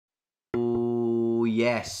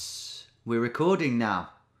yes, we're recording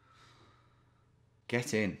now.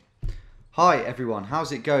 Get in. Hi everyone,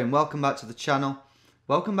 how's it going? Welcome back to the channel.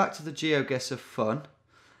 Welcome back to the GeoGuessr fun.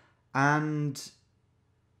 And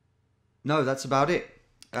no, that's about it.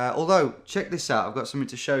 Although, check this out, I've got something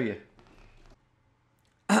to show you.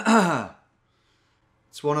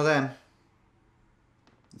 It's one of them.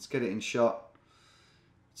 Let's get it in shot.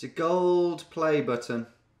 It's a gold play button.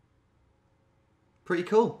 Pretty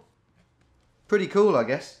cool. Pretty cool, I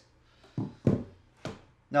guess.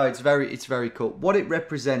 No, it's very cool. What it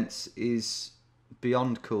represents is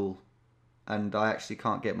beyond cool, and I actually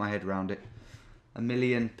can't get my head around it. 1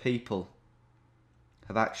 million people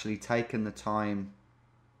have actually taken the time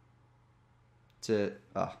to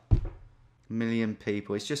 1 million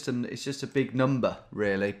people. It's just a big number,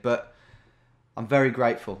 really, but I'm very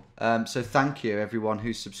grateful. So thank you everyone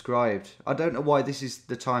who subscribed. I don't know why this is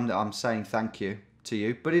the time that I'm saying thank you to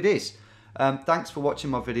you, but it is. Thanks for watching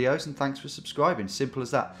my videos and thanks for subscribing. Simple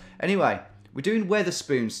as that. Anyway, we're doing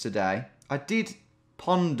Wetherspoons today. I did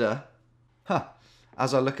ponder,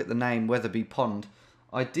 as I look at the name Weatherby Pond,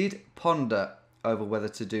 I did ponder over whether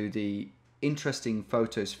to do the interesting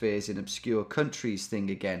photospheres in obscure countries thing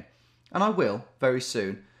again. And I will very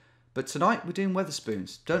soon. But tonight we're doing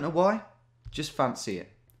Wetherspoons. Don't know why, just fancy it.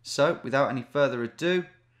 So without any further ado,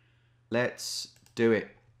 let's do it.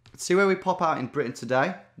 Let's see where we pop out in Britain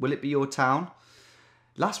today. Will it be your town?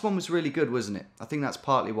 Last one was really good, wasn't it? I think that's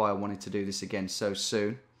partly why I wanted to do this again so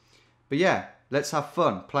soon. But yeah, let's have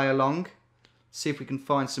fun. Play along. See if we can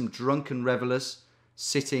find some drunken revelers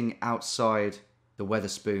sitting outside the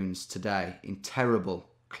Wetherspoons today in terrible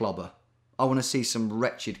clobber. I want to see some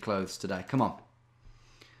wretched clothes today. Come on.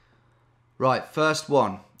 Right, first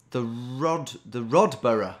one. The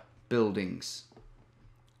Rodborough buildings.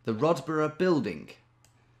 The Rodborough building.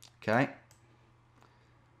 Okay.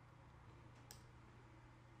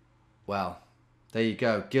 Well, there you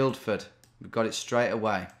go. Guildford. We've got it straight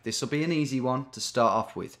away. This will be an easy one to start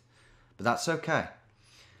off with, but that's okay.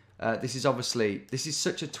 This is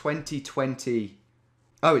such a 2020.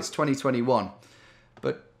 Oh, it's 2021.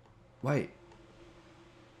 But wait.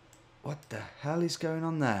 What the hell is going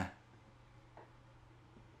on there?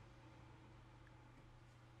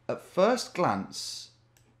 At first glance,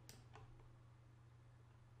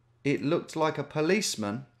 it looked like a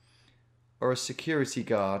policeman or a security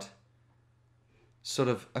guard sort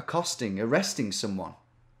of arresting someone.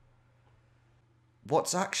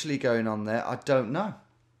 What's actually going on there, I don't know.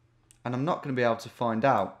 And I'm not going to be able to find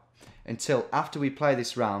out until after we play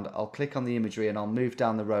this round. I'll click on the imagery and I'll move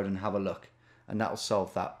down the road and have a look. And that'll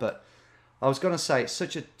solve that. But I was going to say, it's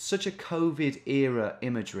such a COVID era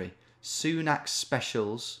imagery. Sunak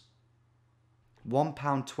specials.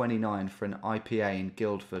 £1.29 for an IPA in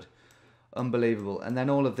Guildford. Unbelievable. And then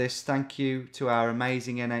all of this, thank you to our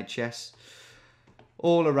amazing NHS.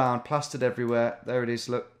 All around, plastered everywhere. There it is,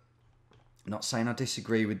 look. Not saying I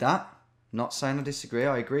disagree with that. Not saying I disagree,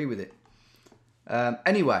 I agree with it.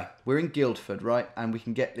 Anyway, we're in Guildford, right? And we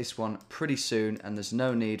can get this one pretty soon, and there's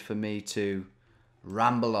no need for me to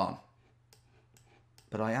ramble on.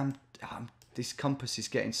 But this compass is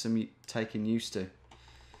getting some taking used to.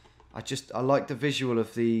 I like the visual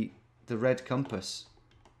of the red compass.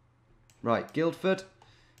 Right, Guildford,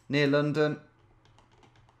 near London.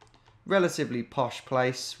 Relatively posh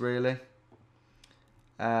place, really.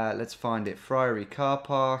 Let's find it. Friary Car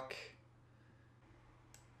Park.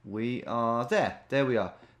 We are there. There we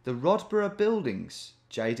are. The Rodborough Buildings.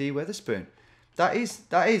 JD Wetherspoon. That is,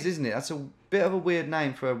 isn't it? That's a bit of a weird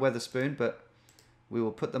name for a Wetherspoon, but we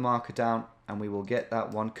will put the marker down and we will get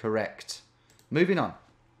that one correct. Moving on.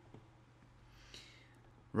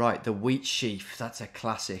 Right, the Wheat Sheaf. That's a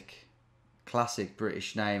classic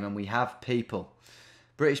British name, and we have people.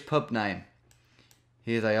 British pub name.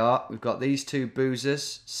 Here they are. We've got these two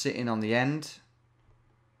boozers sitting on the end.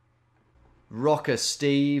 Rocker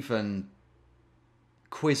Steve and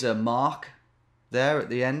Quizzer Mark there at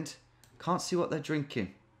the end. Can't see what they're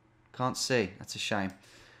drinking. Can't see. That's a shame.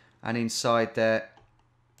 And inside there,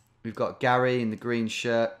 we've got Gary in the green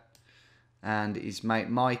shirt and his mate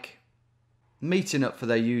Mike meeting up for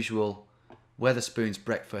their usual Wetherspoons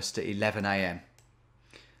breakfast at 11 AM.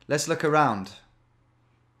 Let's look around.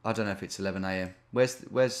 I don't know if it's 11 AM. Where's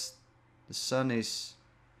the sun is...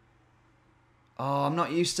 Oh, I'm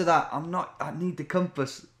not used to that. I need the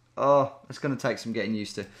compass. Oh, that's going to take some getting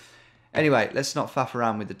used to. Anyway, let's not faff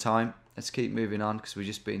around with the time. Let's keep moving on because we're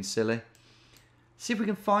just being silly. See if we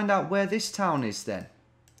can find out where this town is then.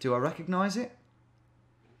 Do I recognise it?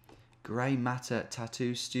 Grey Matter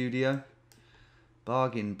Tattoo Studio.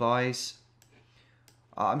 Bargain Buys.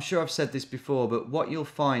 I'm sure I've said this before, but what you'll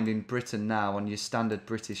find in Britain now on your standard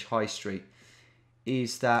British high street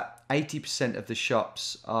is that 80% of the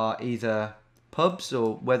shops are either pubs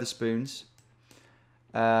or Wetherspoons,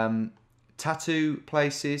 tattoo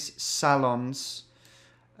places, salons,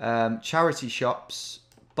 charity shops,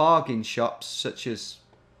 bargain shops such as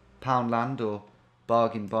Poundland or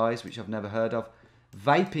Bargain Buys, which I've never heard of,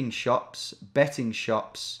 vaping shops, betting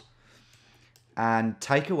shops, and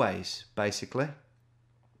takeaways, basically.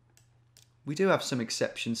 We do have some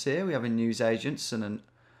exceptions here. We have a newsagents and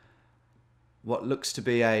what looks to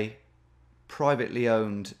be a privately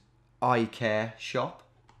owned eye care shop.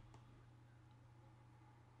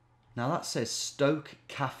 Now that says Stoke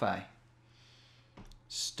Cafe.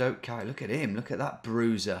 Stoke Cafe. Look at him. Look at that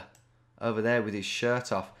bruiser over there with his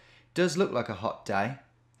shirt off. Does look like a hot day,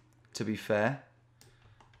 to be fair.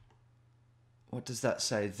 What does that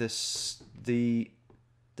say? The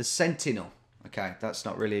Sentinel. Okay, that's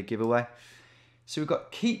not really a giveaway. So we've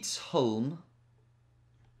got Keats Hulme,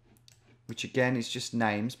 which again is just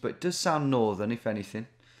names, but it does sound northern, if anything.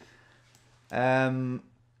 And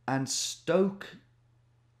Stoke,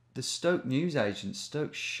 the Stoke newsagent,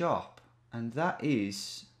 Stoke shop, and that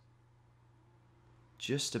is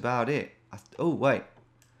just about it. Oh, wait.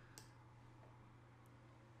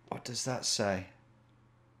 What does that say?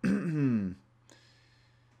 I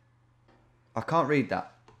can't read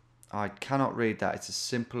that. I cannot read that. It's as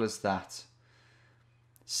simple as that.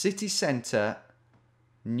 City Centre,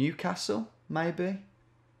 Newcastle, maybe?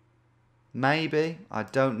 Maybe. I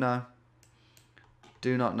don't know.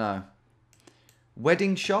 Do not know.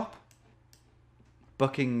 Wedding shop.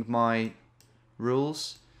 Bucking my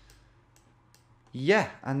rules. Yeah,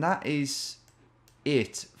 and that is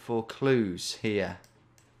it for clues here.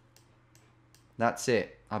 That's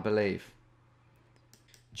it, I believe.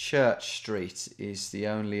 Church Street is the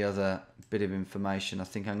only other bit of information I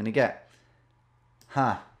think I'm going to get.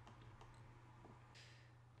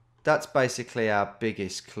 That's basically our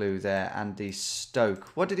biggest clue there. And the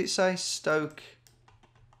Stoke. What did it say? Stoke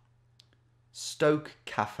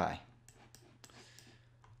Cafe.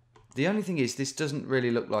 The only thing is this doesn't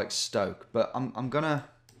really look like Stoke, but I'm gonna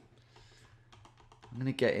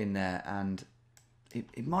get in there, and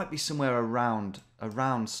it might be somewhere around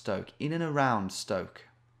Stoke, in and around Stoke.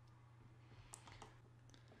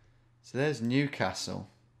 So there's Newcastle.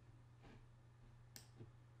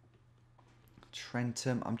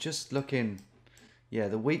 Trentham. I'm just looking. Yeah,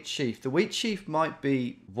 the Wheat Sheaf. The Wheat Sheaf might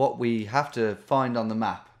be what we have to find on the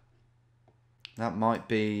map. That might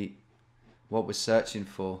be what we're searching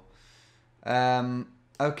for. Okay,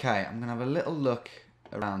 I'm going to have a little look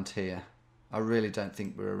around here. I really don't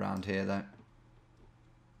think we're around here, though.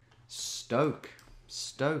 Stoke.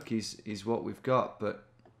 Stoke is what we've got, but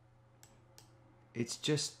it's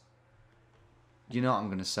just... You know what I'm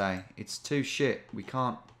going to say. It's too shit. We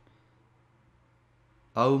can't...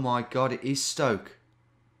 Oh my god, it is Stoke.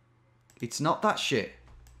 It's not that shit.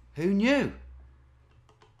 Who knew?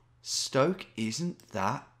 Stoke isn't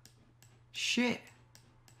that shit.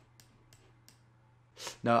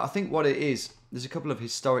 No, I think what it is, there's a couple of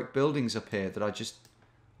historic buildings up here that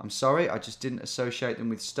I'm sorry, I just didn't associate them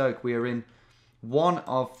with Stoke. We are in one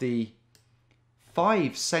of the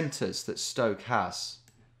 5 centres that Stoke has.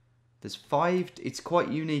 There's 5, it's quite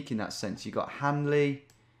unique in that sense. You've got Hanley,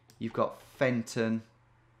 you've got Fenton,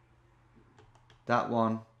 that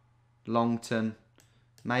one, Longton,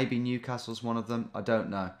 maybe Newcastle's one of them, I don't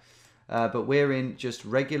know. But we're in just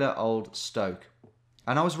regular old Stoke.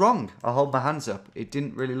 And I was wrong. I'll hold my hands up. It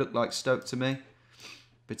didn't really look like Stoke to me,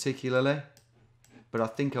 particularly. But I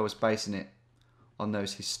think I was basing it on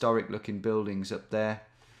those historic looking buildings up there.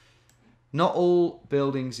 Not all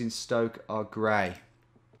buildings in Stoke are grey.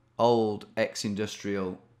 Old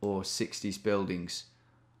ex-industrial or 60s buildings.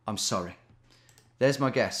 I'm sorry. There's my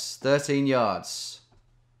guess. 13 yards.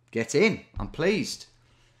 Get in. I'm pleased.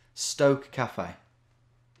 Stoke Cafe.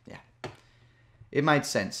 Yeah. It made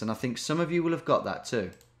sense, and I think some of you will have got that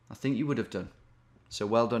too. I think you would have done. So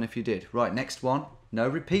well done if you did. Right, next one. No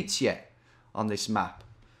repeats yet on this map.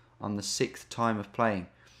 On the 6th time of playing.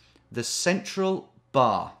 The Central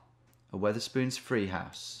Bar. A Wetherspoons free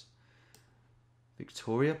house.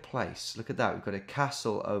 Victoria Place. Look at that. We've got a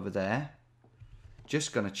castle over there.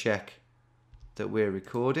 Just going to check that we're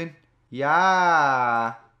recording.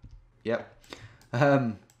 Yeah. Yep.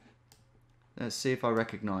 Let's see if I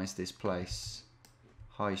recognise this place.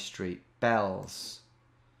 High Street. Bells.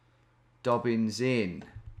 Dobbins Inn.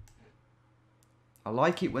 I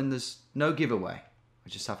like it when there's no giveaway. I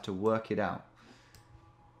just have to work it out.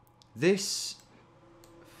 This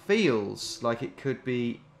feels like it could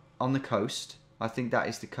be on the coast. I think that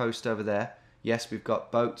is the coast over there. Yes, we've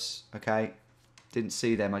got boats. Okay. Didn't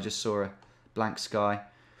see them. I just saw a blank sky.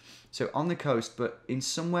 So on the coast, but in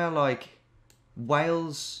somewhere like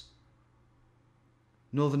Wales,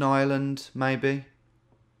 Northern Ireland, maybe.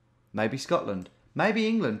 Maybe Scotland. Maybe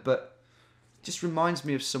England, but it just reminds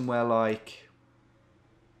me of somewhere like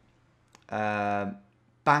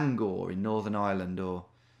Bangor in Northern Ireland, or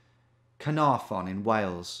Carnarvon in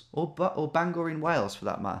Wales, or Bangor in Wales for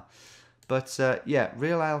that matter. But yeah,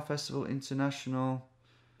 Real Ale Festival International.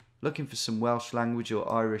 Looking for some Welsh language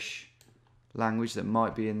or Irish language that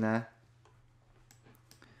might be in there.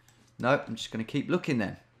 No, I'm just going to keep looking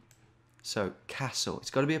then. So, castle.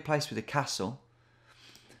 It's got to be a place with a castle.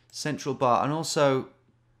 Central bar. And also,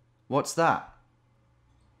 what's that?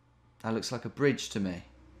 That looks like a bridge to me.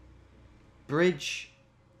 Bridge,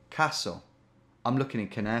 castle. I'm looking in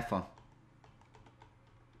Carnarvon.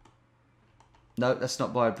 No, that's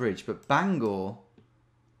not by a bridge. But Bangor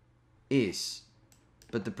is.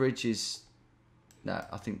 But the bridge is... No,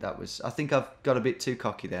 I think I've got a bit too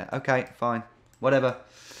cocky there. Okay, fine. Whatever.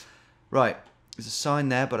 Right. There's a sign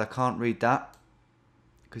there, but I can't read that.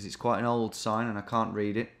 Because it's quite an old sign and I can't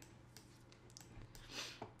read it.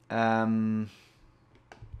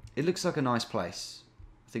 It looks like a nice place.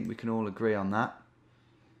 I think we can all agree on that.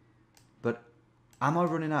 But am I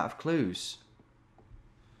running out of clues?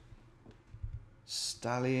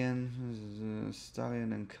 Stallion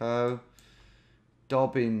and Co.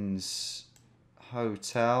 Dobbins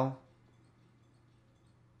Hotel.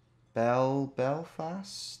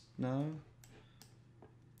 Belfast? No.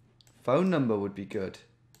 Phone number would be good.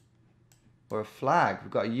 Or a flag.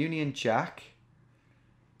 We've got a Union Jack.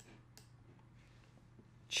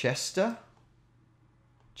 Chester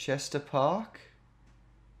Park.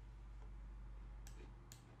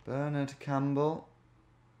 Bernard Campbell.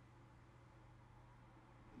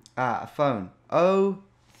 A phone.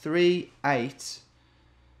 038.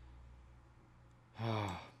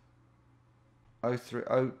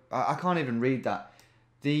 I can't even read that.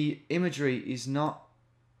 The imagery is not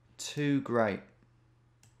too great,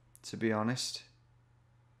 to be honest.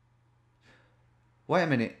 Wait a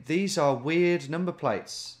minute. These are weird number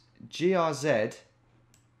plates. GRZ,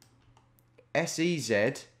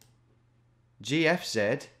 SEZ,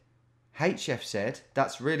 GFZ, HFZ.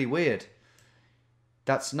 That's really weird.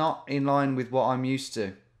 That's not in line with what I'm used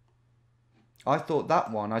to. I thought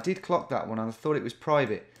that one, I did clock that one and I thought it was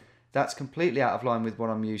private. That's completely out of line with what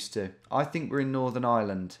I'm used to. I think we're in Northern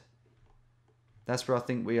Ireland. That's where I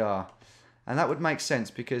think we are. And that would make sense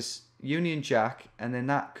because Union Jack, and then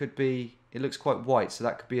that could be, it looks quite white, so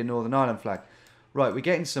that could be a Northern Ireland flag. Right, we're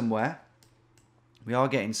getting somewhere. We are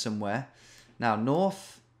getting somewhere. Now,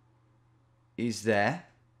 North is there.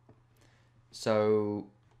 So,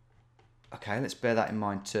 okay, let's bear that in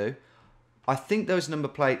mind too. I think those number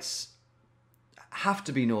plates have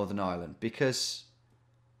to be Northern Ireland because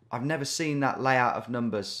I've never seen that layout of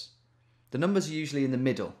numbers. The numbers are usually in the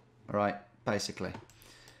middle, all right, basically,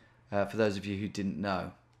 for those of you who didn't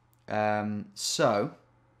know. So,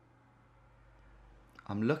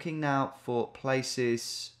 I'm looking now for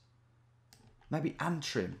places, maybe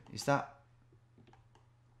Antrim. Is that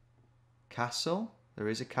Castle? There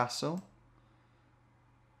is a castle.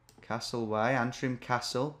 Castle Way, Antrim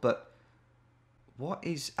Castle. But what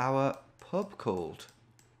is our pub called?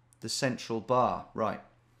 The Central Bar. Right.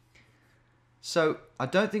 So, I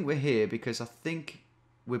don't think we're here because I think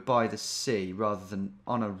we're by the sea rather than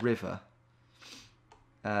on a river.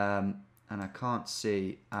 And I can't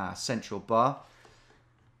see our Central Bar.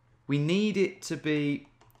 We need it to be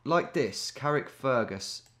like this,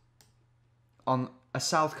 Carrickfergus, on a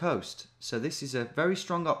south coast. So this is a very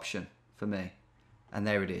strong option for me. And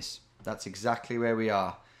there it is. That's exactly where we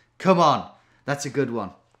are. Come on. That's a good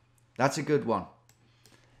one. That's a good one.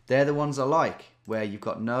 They're the ones I like, where you've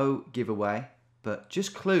got no giveaway, but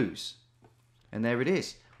just clues. And there it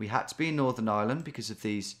is. We had to be in Northern Ireland because of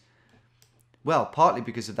these, well, partly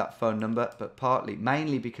because of that phone number, but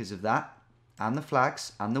mainly because of that, and the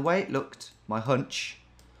flags, and the way it looked, my hunch.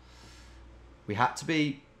 We had to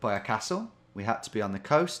be by a castle, we had to be on the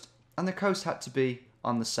coast, and the coast had to be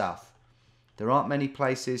on the south. There aren't many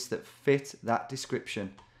places that fit that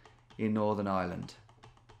description in Northern Ireland.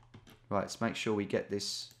 Right, let's make sure we get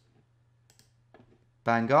this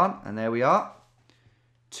bang on, and there we are.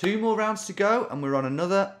 2 more rounds to go, and we're on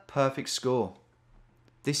another perfect score.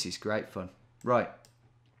 This is great fun. Right,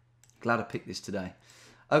 glad I picked this today.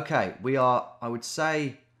 Okay, we are, I would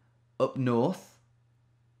say, up north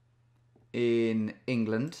in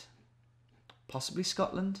England, possibly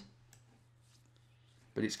Scotland,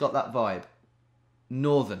 but it's got that vibe.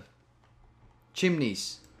 Northern.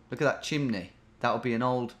 Chimneys. Look at that chimney. That would be an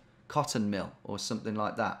old cotton mill or something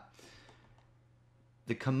like that.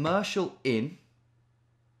 The commercial inn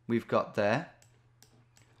we've got there.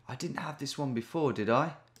 I didn't have this one before, did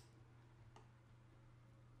I?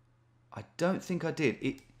 I don't think I did.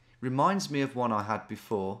 It reminds me of one I had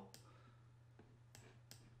before,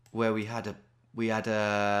 where we had a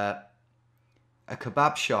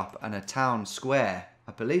kebab shop and a town square.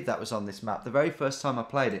 I believe that was on this map the very first time I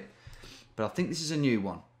played it. But I think this is a new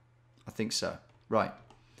one. I think so. Right.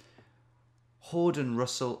 Horde and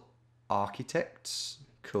Russell Architects.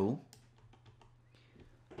 Cool.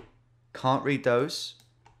 Can't read those.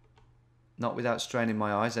 Not without straining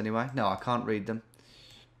my eyes anyway. No, I can't read them.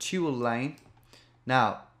 Tewell Lane.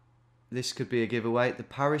 Now, this could be a giveaway. The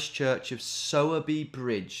parish church of Sowerby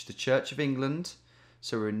Bridge. The Church of England.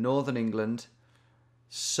 So we're in Northern England.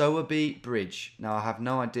 Sowerby Bridge. Now, I have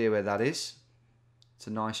no idea where that is. It's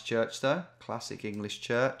a nice church though. Classic English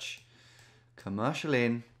church. Commercial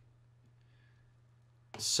inn.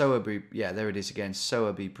 Sowerby. Yeah, there it is again.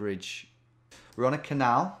 Sowerby Bridge. We're on a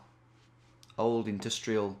canal. Old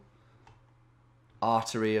industrial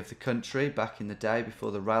artery of the country back in the day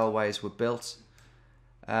before the railways were built.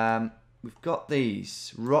 We've got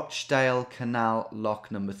these. Rochdale Canal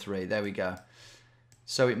Lock number 3. There we go.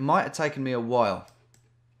 So it might have taken me a while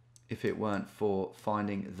if it weren't for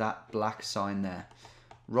finding that black sign there.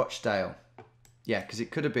 Rochdale. Yeah, because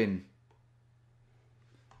it could have been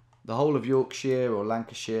the whole of Yorkshire or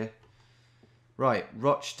Lancashire. Right,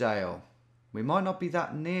 Rochdale. We might not be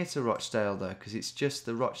that near to Rochdale though, because it's just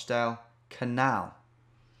the Rochdale Canal.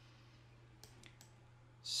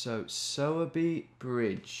 So, Sowerby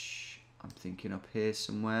Bridge. I'm thinking up here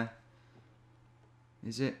somewhere.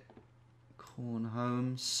 Is it?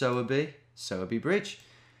 Cornholme, Sowerby. Sowerby Bridge.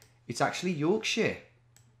 It's actually Yorkshire.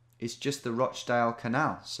 It's just the Rochdale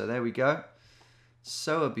Canal. So there we go.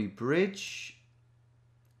 Sowerby Bridge.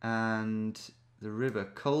 And the River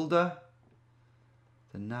Calder.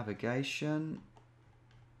 The navigation.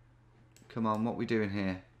 Come on, what are we doing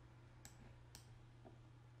here?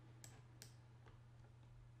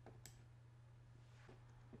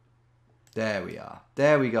 There we are.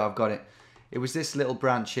 There we go, I've got it. It was this little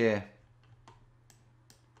branch here.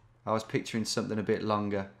 I was picturing something a bit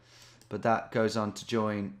longer. But that goes on to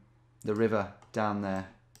join the river down there.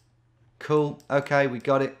 Cool. Okay, we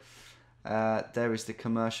got it. There is the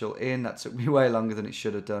commercial inn. That took me way longer than it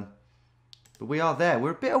should have done. But we are there.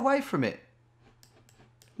 We're a bit away from it.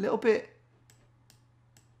 A little bit.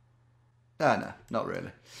 No, not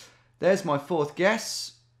really. There's my 4th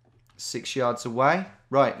guess. 6 yards away.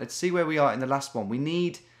 Right, let's see where we are in the last one. We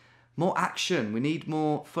need more action. We need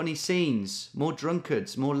more funny scenes. More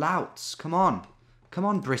drunkards. More louts. Come on. Come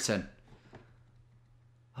on, Britain.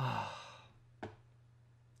 Oh,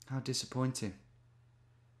 how disappointing.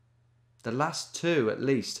 The last 2, at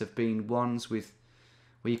least, have been ones with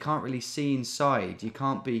where you can't really see inside. You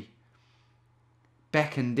can't be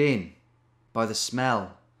beckoned in by the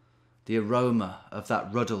smell, the aroma of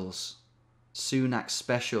that Ruddles. Sunak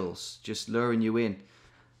specials just luring you in.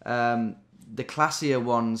 The classier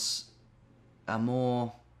ones are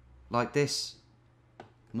more like this.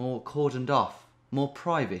 More cordoned off. More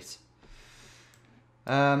private.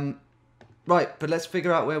 Right, but let's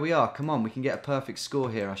figure out where we are. Come on, we can get a perfect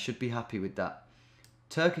score here. I should be happy with that.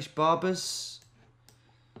 Turkish barbers.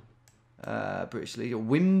 British leader.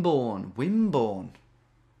 Wimborne.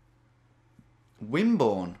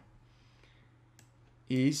 Wimborne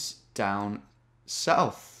is down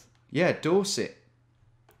south. Yeah, Dorset.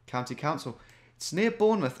 County Council. It's near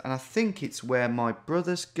Bournemouth, and I think it's where my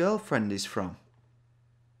brother's girlfriend is from.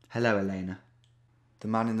 Hello, Elena. The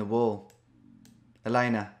man in the wall.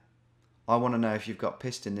 Elena, I want to know if you've got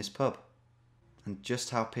pissed in this pub. And just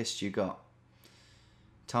how pissed you got.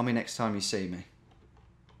 Tell me next time you see me.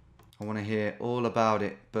 I want to hear all about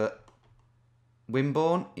it, but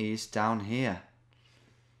Wimborne is down here.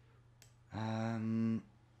 Well,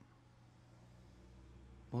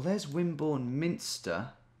 there's Wimborne Minster.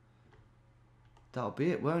 That'll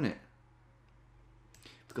be it, won't it?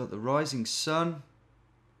 We've got the Rising Sun.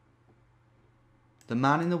 The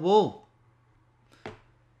Man in the Wall.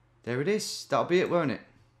 There it is. That'll be it, won't it?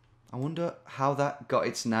 I wonder how that got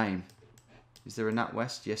its name. Is there a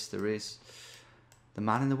NatWest? Yes, there is. The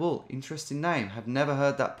Man in the Wall. Interesting name. Have never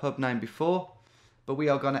heard that pub name before. But we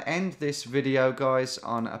are going to end this video, guys,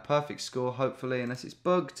 on a perfect score, hopefully, unless it's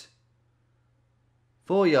bugged.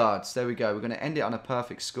 4 yards. There we go. We're going to end it on a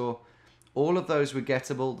perfect score. All of those were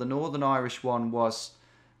gettable. The Northern Irish one was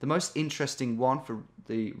the most interesting one for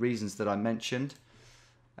the reasons that I mentioned.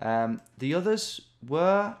 The others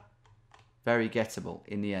were very gettable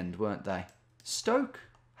in the end, weren't they? Stoke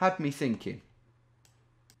had me thinking.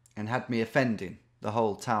 and had me offending the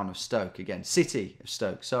whole town of Stoke again. City of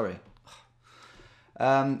Stoke, sorry.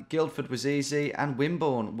 Guildford was easy and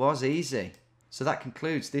Wimborne was easy. So that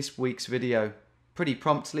concludes this week's video pretty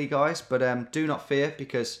promptly, guys. But do not fear,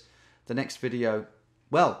 because the next video,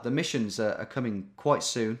 well, the missions are coming quite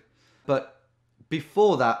soon. But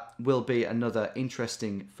before that will be another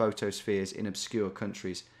interesting photospheres in obscure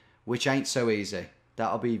countries, which ain't so easy.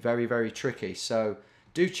 That'll be very, very tricky. So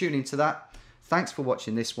do tune into that. Thanks for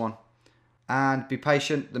watching this one. And be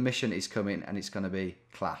patient. The mission is coming and it's going to be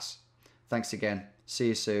class. Thanks again. See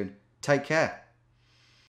you soon. Take care.